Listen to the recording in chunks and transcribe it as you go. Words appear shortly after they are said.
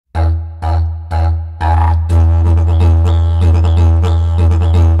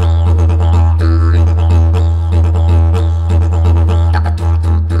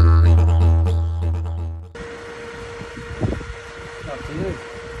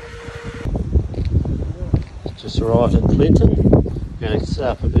Just arrived at Clinton. Going to set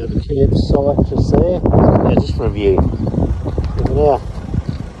up a bit of a campsite just there. Yeah, just for a view. Look at that.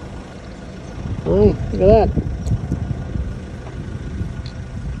 Hey, look at that.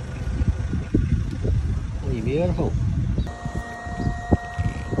 Pretty beautiful.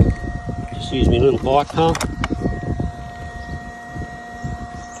 Just use my little bike pump.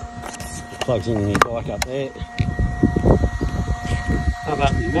 Plugs into my bike up there. Up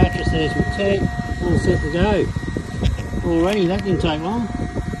my mattress, there's my tent. All set to go. Already, that didn't take long.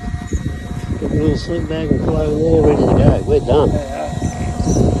 Get the little sleep bag and flow in there, ready to go. We're done.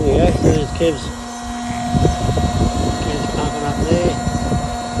 There you go, so there's Kev's pumping up there.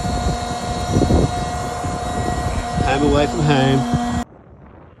 Home away from home.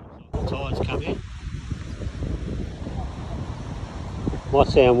 The tides come in. Might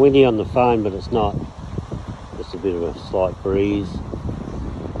sound windy on the phone, but it's not. Just a bit of a slight breeze.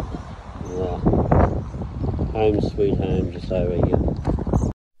 Home sweet home, just over here.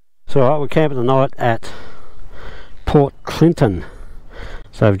 So we're camping tonight at Port Clinton.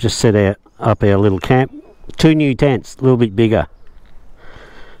 So we've just set up our little camp. 2 new tents, a little bit bigger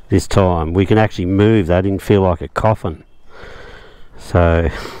this time. We can actually move, they didn't feel like a coffin. So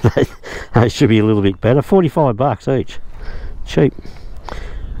they should be a little bit better. 45 bucks each. Cheap.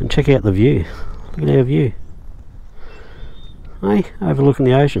 And check out the view. Look at our view. Hey, overlooking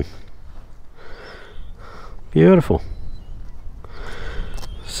the ocean. Beautiful.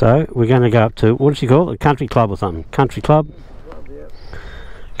 So we're going to go up to, what does she call it? A country club or something? Country club.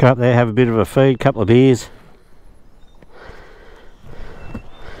 Go up there, have a bit of a feed, couple of beers,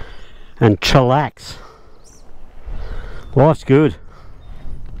 and chillax. Life's good.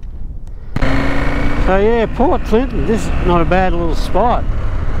 So yeah, Port Clinton. This is not a bad little spot.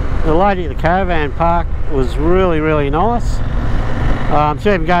 The lady at the caravan park was really nice. She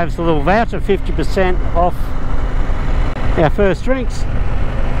even gave us a little voucher, 50% off our first drinks.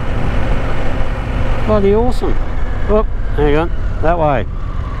 Bloody awesome. Oh, hang on, that way.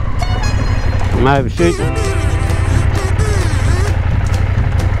 I'm overshooting.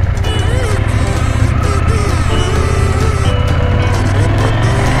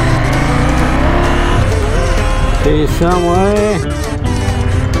 Here somewhere.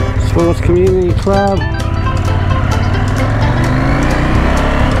 Sports Community Club.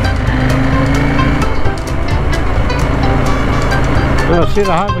 Oh shit,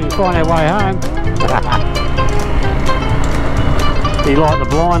 I hope we can find our way home. Be like the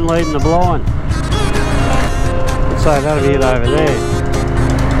blind leading the blind. So that'll be it over there.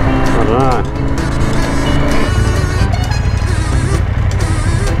 I don't know.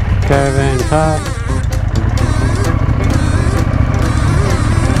 Caravan park.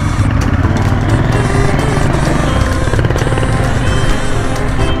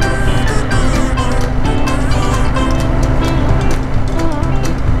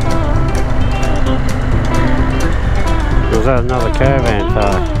 Was that another caravan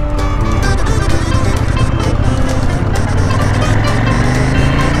park?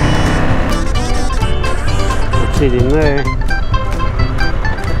 Let's sit in there.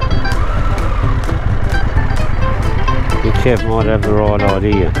 And Kev might have the right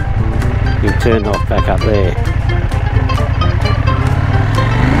idea. He turned off back up there.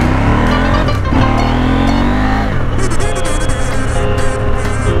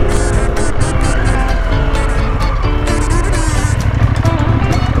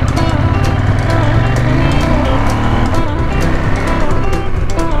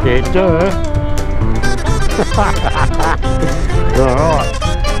 Yeah, duh. Alright,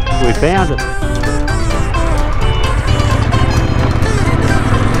 we found it.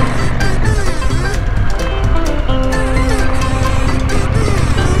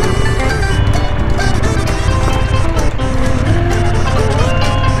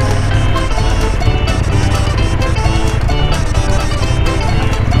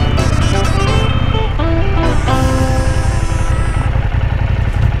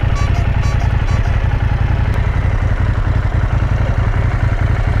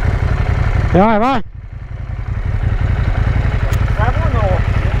 You alright, mate?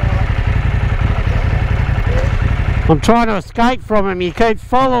 I'm trying to escape from him, you keep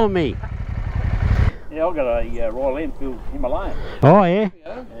following me. Yeah, I've got a Royal Enfield Himalayan. Oh, yeah?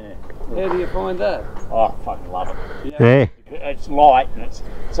 Yeah. How do you find that? Oh, I fucking love it. Yeah. It's light and it's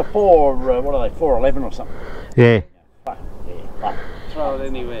a 411 or something. Yeah. Fucking, love it. Throw it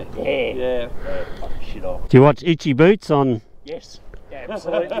anywhere. Yeah. Fucking shit off. Do you watch Itchy Boots on? Yes. Yeah,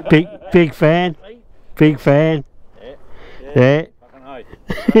 absolutely. Big fan. Big fan. Yeah. Fucking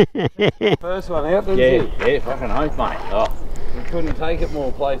oath. First one out, didn't you? Yeah, fucking oath, mate. Oh. We couldn't take it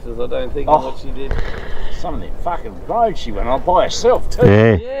more places, I don't think, than what she did. some of them fucking roads she went on by herself too.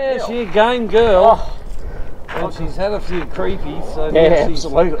 Yeah. Yeah, she a game girl. Oh, And she's had a few creepies, so yeah, now,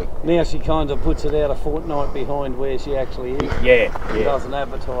 absolutely. now she kind of puts it out a fortnight behind where she actually is. Yeah, She yeah, doesn't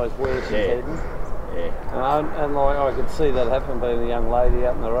advertise where she's Yeah. heading. yeah. And like I could see that happen being a young lady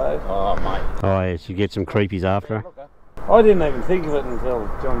out in the road. Oh, mate. Oh yeah, she gets some creepies after her. I didn't even think of it until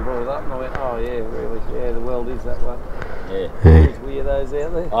John brought it up, and I went, oh yeah, really, yeah, the world is that way. Yeah. There's weirdos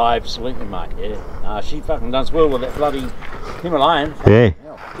out there. Oh, absolutely, mate. Yeah. She fucking does well with that bloody Himalayan. Yeah.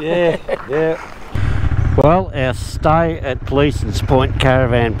 Yeah, yeah. Well, our stay at Gleeson's Point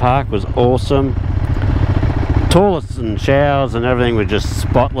Caravan Park was awesome. Toilets and showers and everything were just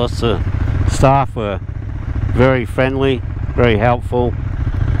spotless. The staff were very friendly, very helpful,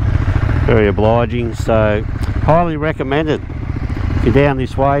 very obliging, so highly recommended. If you're down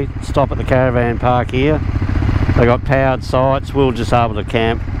this way, stop at the caravan park here. They got powered sites. We'll just able to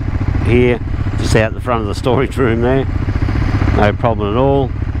camp here, just out the front of the storage room there. No problem at all.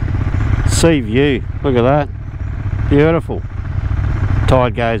 Sea view, look at that, beautiful.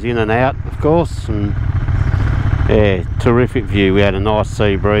 Tide goes in and out, of course, and yeah, terrific view. We had a nice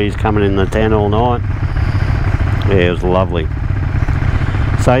sea breeze coming in the 10 all night. Yeah, it was lovely.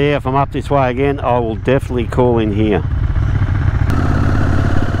 So yeah, if I'm up this way again, I will definitely call in here.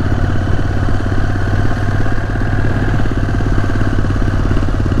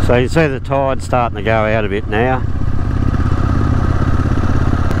 So you see the tide starting to go out a bit now.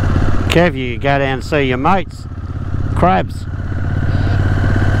 Kev, you go down and see your mates, crabs.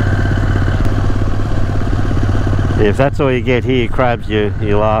 If that's all you get here, crabs, you're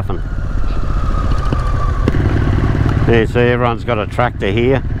laughing. Yeah, see, everyone's got a tractor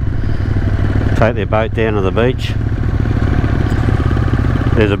here. Take their boat down to the beach.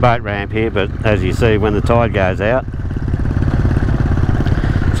 There's a boat ramp here, but as you see, when the tide goes out,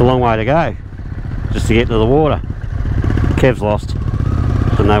 it's a long way to go just to get to the water. Kev's lost.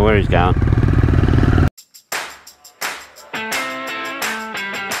 Doesn't know where he's going.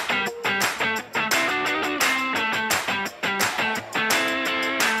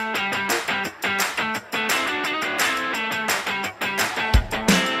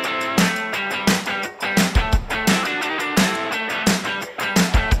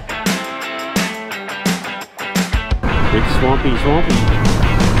 It's swampy, swampy.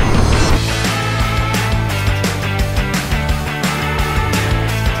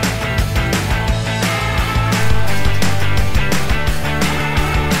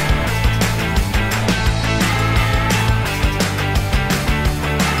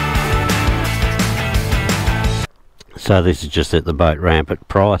 So this is just at the boat ramp at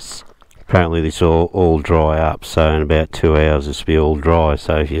Price. Apparently this will all dry up, so in about 2 hours this will be all dry,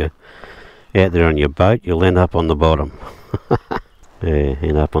 so if you're out there on your boat you'll end up on the bottom. Yeah,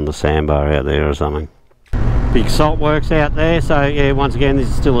 end up on the sandbar out there or something. Big salt works out there, so yeah, once again this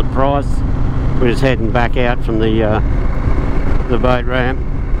is still at Price. We're just heading back out from the boat ramp.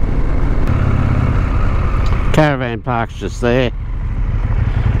 Caravan park's just there,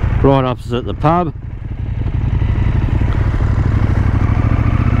 right opposite the pub.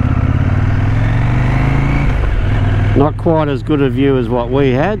 Not quite as good a view as what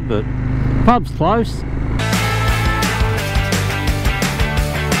we had, but pub's close. Just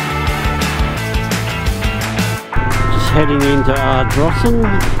heading into Ardrossan.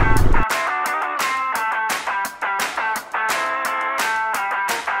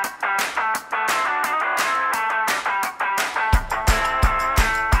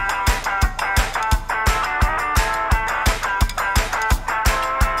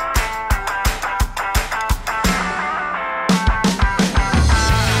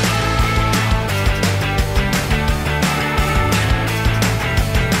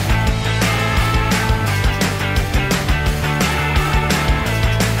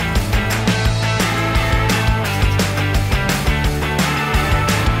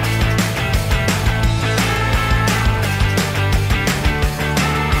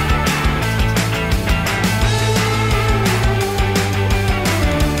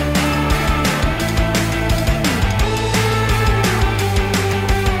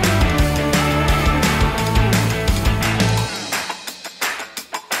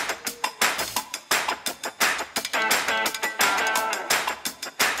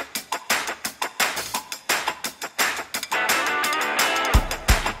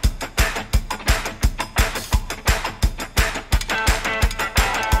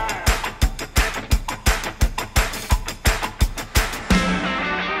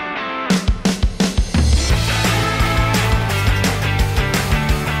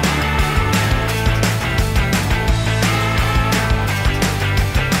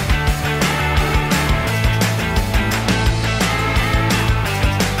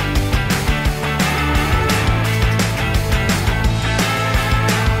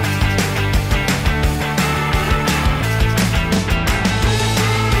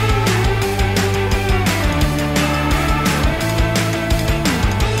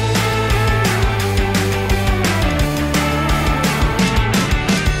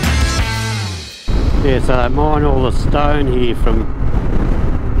 Yeah, so they mine all the stone here for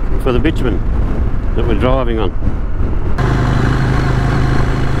the bitumen that we're driving on.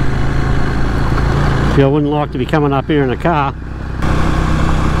 See, I wouldn't like to be coming up here in a car.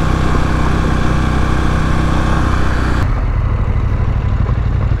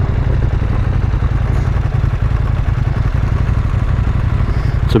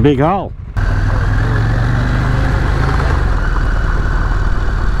 It's a big hole.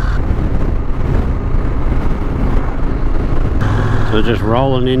 So just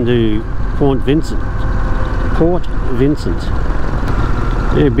rolling into Port Vincent.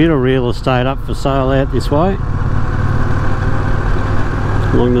 Yeah, a bit of real estate up for sale out this way.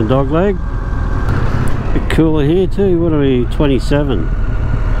 Along the dog leg. A bit cooler here too. What are we, 27?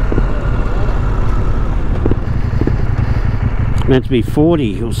 Meant to be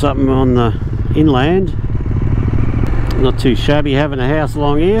 40 or something on the inland. Not too shabby having a house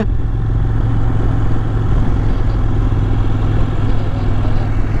along here.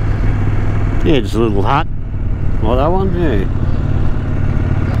 Yeah, just a little hut. Like that one, yeah.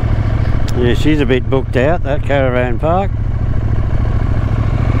 Yeah, she's a bit booked out, that caravan park.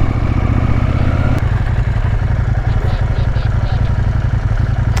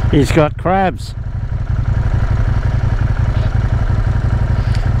 He's got crabs.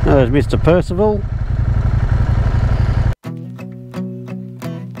 There's Mr. Percival.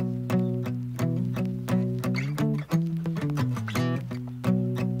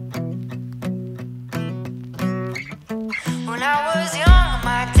 When I was young,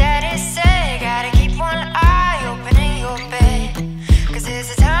 my daddy said, gotta keep one eye open in your bed, 'cause there's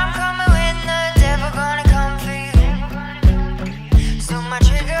a time coming when the devil gonna come for you. So my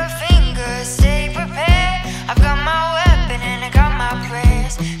trigger finger, stay prepared. I've got my weapon and I got my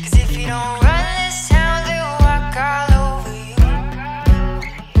prayers, 'cause if you don't run this town, they'll walk all over you.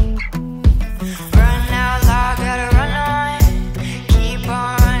 Run out loud, gotta run on. Keep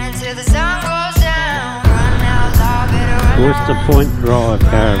on running till the sun goes down. Run out loud, better run on. What's the Point Drive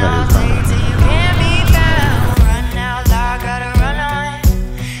caravan park?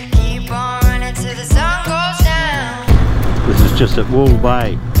 This is just at Wool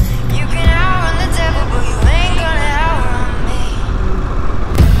Bay. You can outrun the devil, but you ain't gonna outrun me.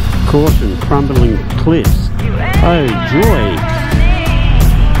 Caution, crumbling cliffs. Oh joy!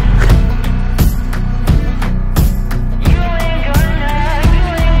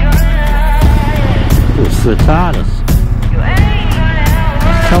 It's the TARDIS.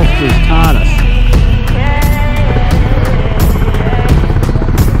 Telstra's TARDIS.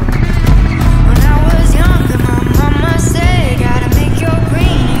 When I was younger, my mama said, gotta make your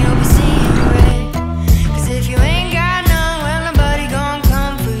green and you'll be seeing red. 'Cause if you ain't got none, well, nobody gon'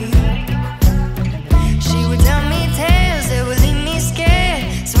 come for you. She would tell me tales that would leave me scared,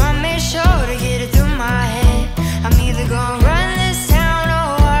 so I made sure to get it through my head. I'm either gonna run this town or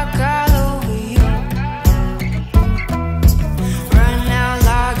walk all over you. Run out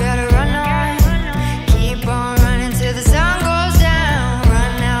loud, gotta run on. Keep on running till the sun goes down.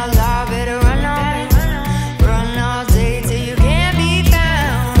 Run out loud, better run on. Run all day till you can't be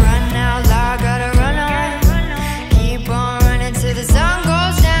found. Run out loud, gotta run on. Keep on running till the sun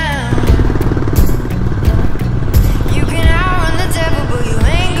goes down. You can outrun the devil, but you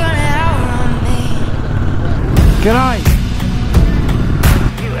ain't gonna outrun me. G'day!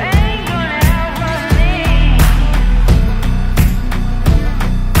 You ain't gonna outrun me.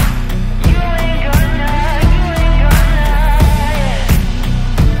 You ain't gonna,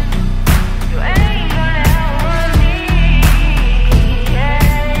 you ain't gonna outrun me.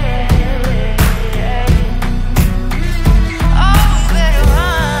 Oh, you better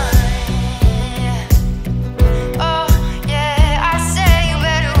run. Oh, yeah, I say you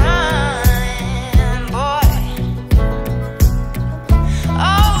better run, boy.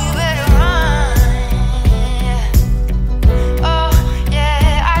 Oh, you better run. Oh,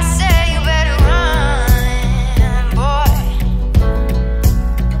 yeah, I say you better run, boy.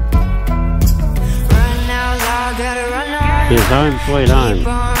 Run out loud, gotta run on. Here's home sweet home. Keep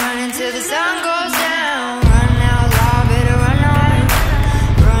on running till the sun goes down. Run out loud, better run on.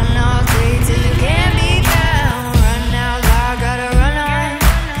 Run all day till you can't be found. Run out loud, gotta run on.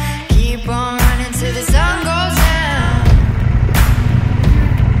 Keep on running till the sun goes down.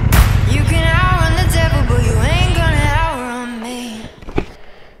 You can outrun the devil, but you ain't gonna outrun me.